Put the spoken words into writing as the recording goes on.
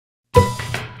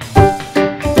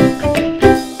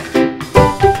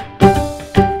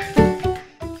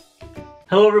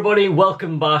Hello everybody,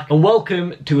 welcome back and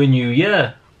welcome to a new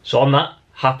year. So on that,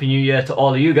 Happy New Year to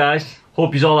all of you guys.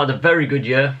 Hope you all had a very good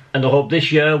year and I hope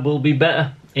this year will be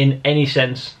better in any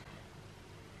sense.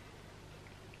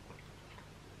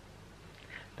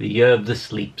 The year of the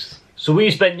sleeps. So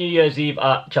we spent New Year's Eve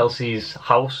at Chelsea's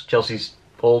house, Chelsea's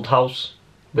old house,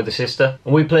 with the sister,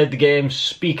 and we played the game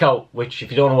Speak Out, which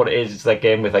if you don't know what it is, it's that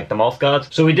game with like the mouth guards.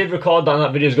 So we did record that and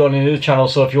that video's going into the channel,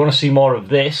 so if you want to see more of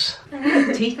this.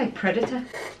 Teeth like Predator.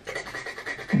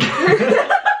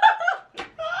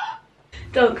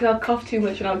 Don't, because I'll cough too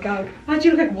much and I'll gag. Why do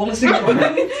you look like Wallace and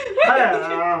Gromit?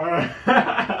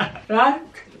 Rat.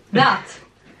 Rat.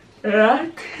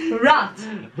 Rat. Rat.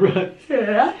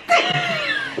 Rat.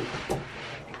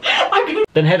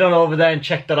 Then head on over there and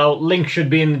check that out. Link should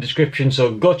be in the description,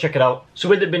 so go check it out. So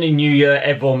with it being a new year,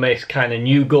 everyone makes kind of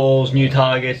new goals, new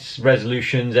targets,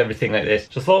 resolutions, everything like this.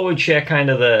 So I thought we'd share kind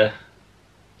of the...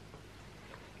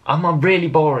 Am I really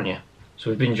boring you? So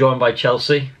we've been joined by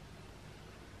Chelsea.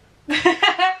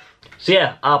 So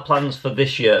yeah, our plans for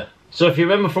this year. So if you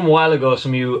remember from a while ago,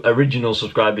 some of you original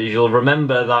subscribers, you'll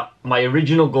remember that my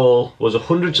original goal was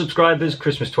 100 subscribers,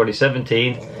 Christmas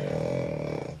 2017.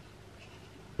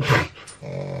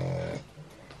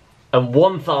 And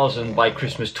 1,000 by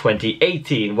Christmas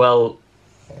 2018. Well,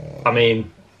 I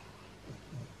mean,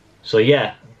 so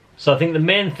yeah. So I think the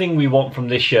main thing we want from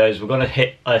this year is we're going to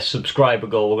hit a subscriber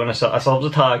goal. We're going to set ourselves a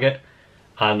target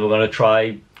and we're going to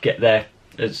try get there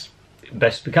as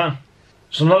best we can.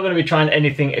 So I'm not going to be trying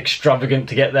anything extravagant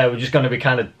to get there. We're just going to be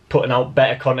kind of putting out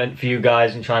better content for you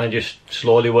guys and trying to just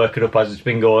slowly work it up as it's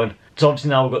been going. So obviously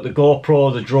now we've got the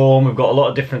GoPro, the drone, we've got a lot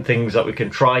of different things that we can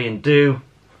try and do.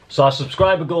 So our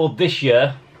subscriber goal this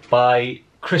year, by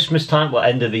Christmas time, well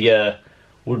end of the year,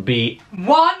 would be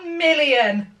 1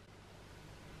 million.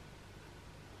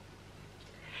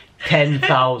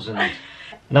 10,000.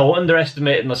 Now I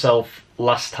underestimated myself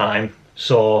last time,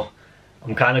 so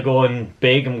I'm kind of going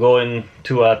big. I'm going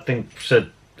to, I think, it's an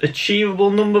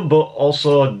achievable number, but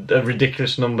also a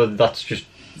ridiculous number. That's just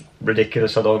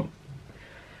ridiculous. I don't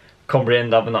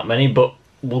comprehend having that many, but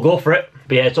we'll go for it.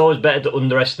 But yeah, it's always better to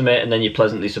underestimate and then you're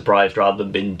pleasantly surprised rather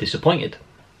than being disappointed.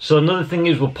 So another thing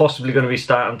is we're possibly going to be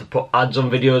starting to put ads on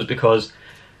videos because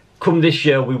come this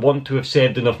year we want to have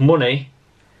saved enough money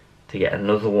to get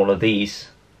another one of these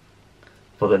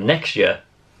for the next year.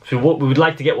 So we would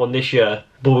like to get one this year,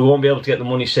 but we won't be able to get the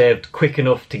money saved quick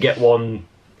enough to get one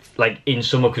like in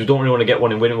summer because we don't really want to get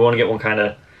one in winter. We want to get one kind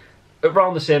of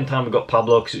around the same time we got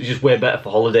Pablo because it's just way better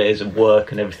for holidays and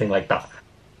work and everything like that.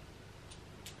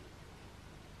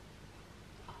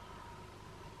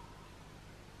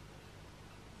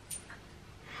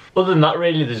 Other than that,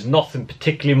 really, there's nothing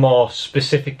particularly more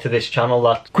specific to this channel.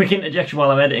 That quick interjection while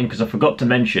I'm editing, because I forgot to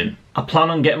mention, I plan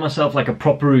on getting myself like a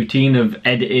proper routine of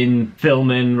editing,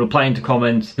 filming, replying to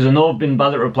comments. Because I know I've been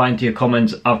bad at replying to your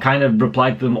comments. I've kind of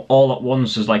replied to them all at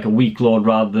once as like a week load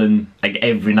rather than like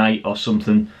every night or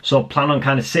something. So I plan on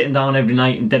kind of sitting down every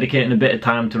night and dedicating a bit of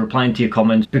time to replying to your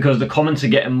comments, because the comments are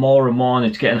getting more and more and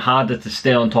it's getting harder to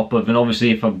stay on top of. And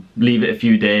obviously if I leave it a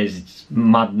few days, it's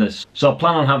madness. So I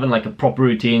plan on having like a proper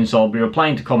routine, so I'll be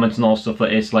replying to comments and all stuff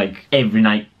like this like every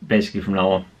night basically from now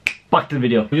on. Back to the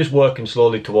video. We're just working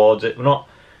slowly towards it. We're not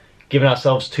giving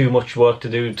ourselves too much work to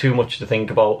do, too much to think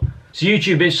about. So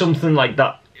YouTube is something like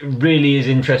that. It really is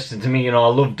interesting to me, you know. I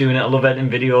love doing it. I love editing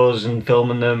videos and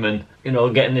filming them and, you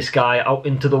know, getting this guy out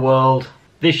into the world.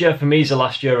 This year for me is the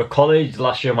last year of college, the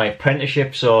last year of my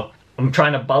apprenticeship, so I'm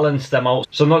trying to balance them out.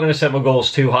 So I'm not going to set my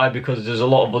goals too high because there's a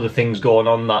lot of other things going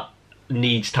on that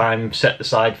needs time set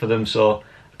aside for them, so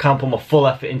I can't put my full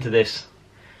effort into this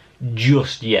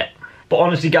just yet. But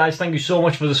honestly guys, thank you so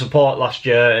much for the support last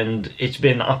year and it's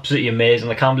been absolutely amazing.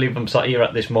 I can't believe I'm sat here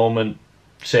at this moment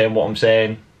saying what I'm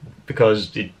saying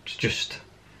because it's just,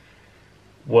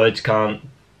 words can't,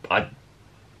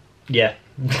 yeah.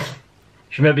 You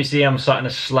should maybe see I'm sat in a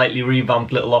slightly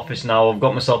revamped little office now. I've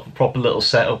got myself a proper little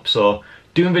setup, so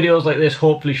doing videos like this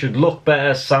hopefully should look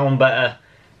better, sound better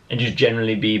and just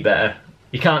generally be better.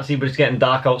 You can't see but it's getting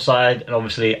dark outside and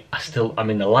obviously I'm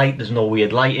in the light, there's no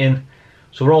weird lighting.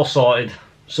 So we're all sorted.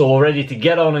 So we're ready to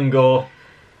get on and go.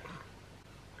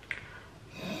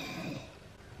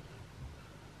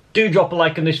 Do drop a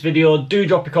like on this video, do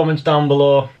drop your comments down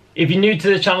below. If you're new to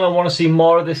the channel and want to see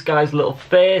more of this guy's little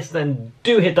face, then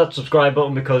do hit that subscribe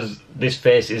button because this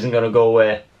face isn't going to go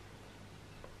away.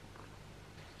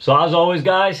 So as always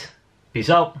guys, peace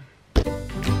out.